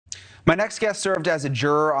My next guest served as a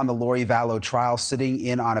juror on the Vallow trial, sitting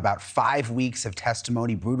in on about 5 weeks of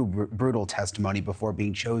testimony, brutal testimony, before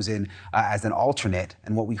being chosen as an alternate.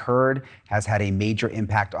 And what we heard has had a major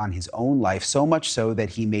impact on his own life, so much so that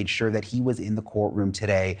he made sure that he was in the courtroom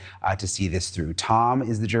today to see this through. Tom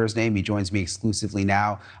is the juror's name. He joins me exclusively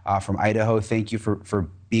now from Idaho. Thank you for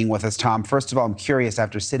being with us, Tom. First of all, I'm curious,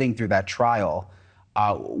 after sitting through that trial,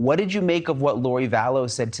 what did you make of what Lori Vallow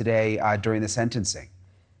said today during the sentencing?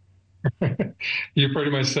 You pretty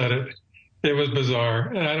much said it. It was bizarre,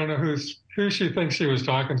 and I don't know who she thinks she was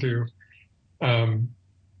talking to.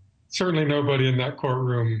 Certainly nobody in that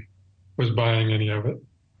courtroom was buying any of it.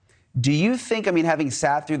 Do you think, having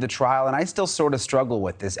sat through the trial, and I still sort of struggle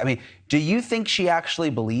with this, do you think she actually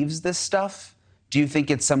believes this stuff? Do you think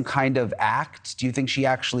it's some kind of act? Do you think she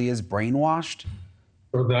actually is brainwashed?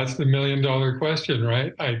 So that's the million-dollar question,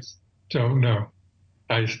 right? I don't know.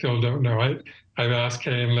 I still don't know. I've asked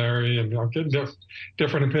Kay and Larry, and I'll get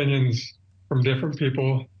different opinions from different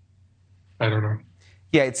people. I don't know.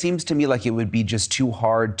 Yeah, it seems to me like it would be just too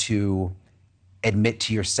hard to admit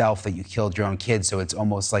to yourself that you killed your own kid. So it's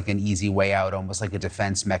almost like an easy way out, almost like a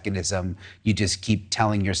defense mechanism. You just keep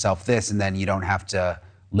telling yourself this, and then you don't have to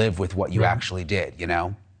live with what you actually did, you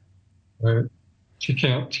know? Right. She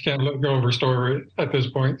can't let go of her story at this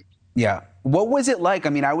point. Yeah. What was it like?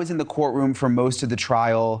 I was in the courtroom for most of the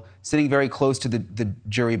trial, sitting very close to the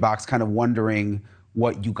jury box, kind of wondering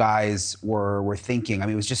what you guys were thinking.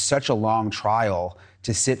 It was just such a long trial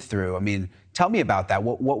to sit through. Tell me about that.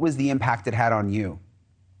 What was the impact it had on you?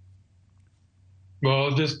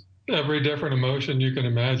 Well, just every different emotion you can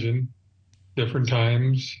imagine, different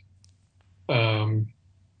times.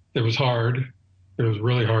 It was hard. It was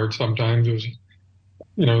really hard sometimes. It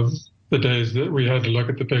was, the days that we had to look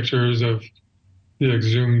at the pictures of the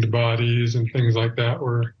exhumed bodies and things like that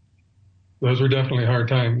those were definitely hard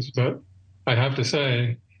times. But I have to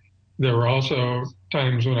say, there were also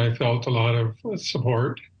times when I felt a lot of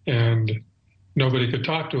support, and nobody could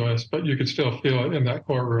talk to us, but you could still feel it in that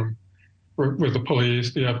courtroom with the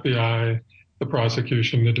police, the FBI, the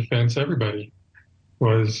prosecution, the defense. Everybody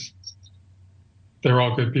they're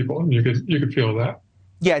all good people, and you could feel that.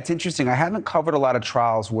 Yeah, it's interesting. I haven't covered a lot of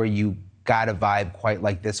trials where you got a vibe quite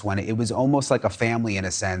like this one. It was almost like a family in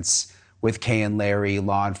a sense, with Kay and Larry,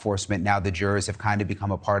 law enforcement. Now the jurors have kind of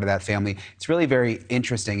become a part of that family. It's really very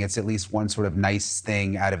interesting. It's at least one sort of nice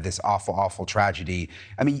thing out of this awful, awful tragedy.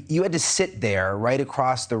 You had to sit there right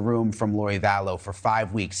across the room from Lori Vallow for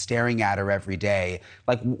 5 weeks, staring at her every day.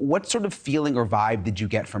 Like, what sort of feeling or vibe did you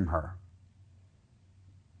get from her?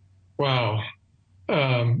 Wow.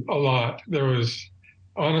 A lot.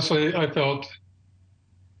 Honestly, at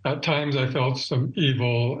times I felt some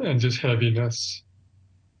evil and just heaviness.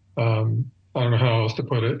 I don't know how else to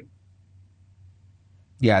put it.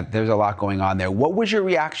 Yeah, there's a lot going on there. What was your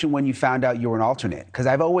reaction when you found out you were an alternate? Because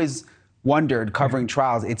I've always wondered, covering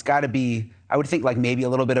trials, it's got to be, I would think, like maybe a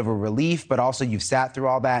little bit of a relief, but also you've sat through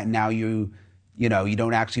all that, and now you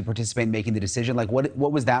don't actually participate in making the decision. Like, what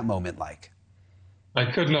was that moment like? I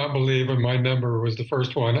could not believe when my number was the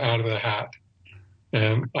first one out of the hat,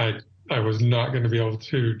 and I was not going to be able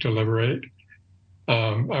to deliberate.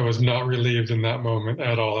 I was not relieved in that moment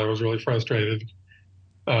at all. I was really frustrated.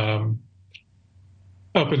 Up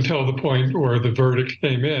until the point where the verdict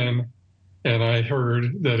came in and I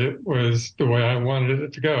heard that it was the way I wanted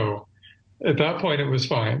it to go. At that point, it was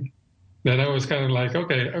fine. Then I was kind of like,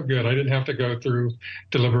 okay, I'm good. I didn't have to go through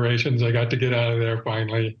deliberations. I got to get out of there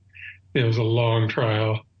finally. It was a long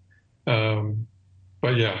trial.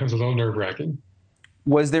 But yeah, it was a little nerve-wracking.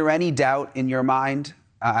 Was there any doubt in your mind?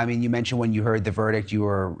 You mentioned when you heard the verdict, you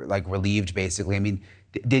were like relieved, basically.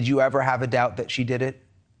 Did you ever have a doubt that she did it?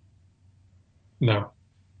 No.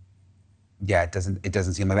 Yeah, it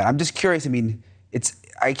doesn't seem like that. I'm just curious.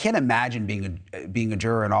 I can't imagine being a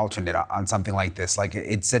juror and alternate on something like this. Like,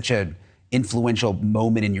 it's such an influential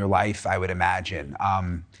moment in your life, I would imagine.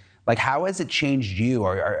 Like, how has it changed you?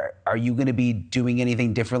 Are you going to be doing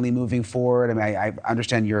anything differently moving forward? I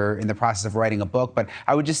understand you're in the process of writing a book, but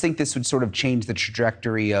I would just think this would sort of change the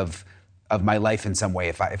trajectory of my life in some way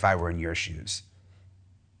if I were in your shoes.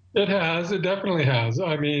 It has. It definitely has.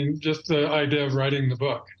 Just the idea of writing the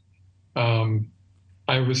book.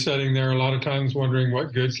 I was sitting there a lot of times wondering,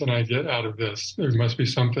 what good can I get out of this? There must be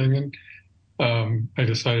something. And I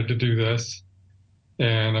decided to do this,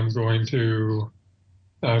 and I'm going to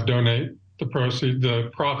donate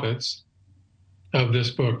the profits of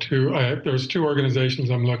this book to, there's two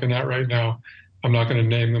organizations I'm looking at right now. I'm not going to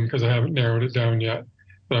name them because I haven't narrowed it down yet,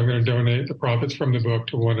 but I'm going to donate the profits from the book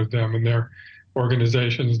to one of them, and they're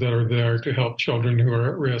organizations that are there to help children who are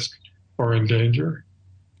at risk or in danger.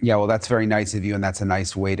 Yeah, well, that's very nice of you, and that's a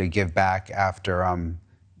nice way to give back after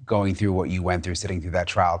going through what you went through, sitting through that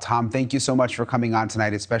trial. Tom, thank you so much for coming on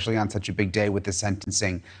tonight, especially on such a big day with the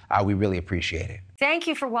sentencing. We really appreciate it. Thank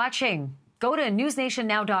you for watching. Go to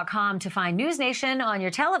newsnationnow.com to find NewsNation on your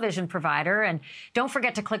television provider. And don't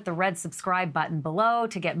forget to click the red subscribe button below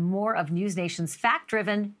to get more of NewsNation's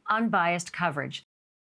fact-driven, unbiased coverage.